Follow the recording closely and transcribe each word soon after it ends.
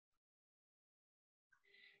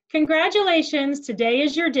Congratulations, today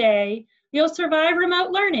is your day. You'll survive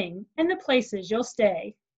remote learning and the places you'll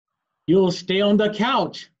stay. You'll stay on the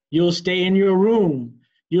couch. You'll stay in your room.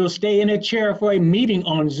 You'll stay in a chair for a meeting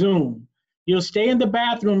on Zoom. You'll stay in the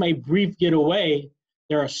bathroom a brief getaway.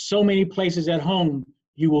 There are so many places at home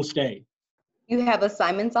you will stay. You have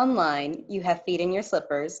assignments online. You have feet in your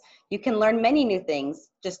slippers. You can learn many new things.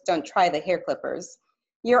 Just don't try the hair clippers.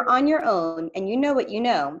 You're on your own and you know what you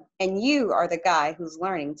know. And you are the guy who's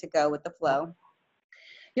learning to go with the flow.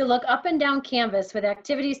 You'll look up and down Canvas with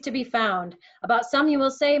activities to be found. About some you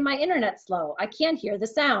will say, my internet's slow, I can't hear the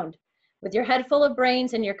sound. With your head full of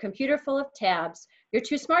brains and your computer full of tabs, you're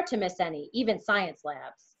too smart to miss any, even science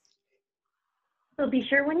labs. So be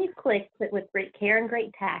sure when you click with great care and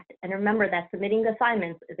great tact, and remember that submitting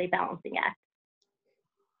assignments is a balancing act.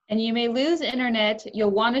 And you may lose internet,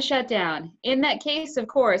 you'll want to shut down. In that case, of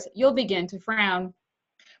course, you'll begin to frown.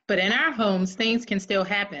 But in our homes, things can still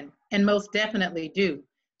happen, and most definitely do,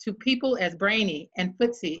 to people as brainy and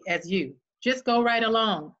footsie as you. Just go right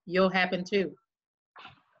along, you'll happen too.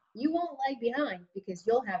 You won't lag behind because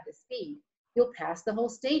you'll have the speed. You'll pass the whole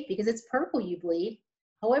state because it's purple you bleed.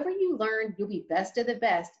 However you learn, you'll be best of the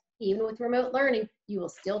best. Even with remote learning, you will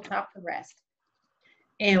still top the rest.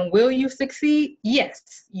 And will you succeed?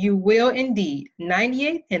 Yes, you will indeed.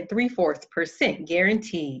 98 3/4%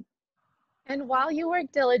 guaranteed. And while you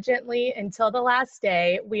work diligently until the last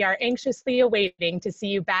day, we are anxiously awaiting to see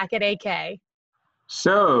you back at AK.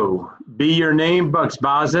 So, be your name Bucks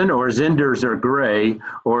Bosin or Zinders or Gray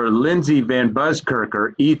or Lindsay Van Buskirk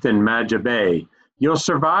or Ethan Majabe. You'll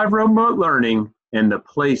survive remote learning in the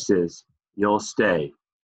places you'll stay.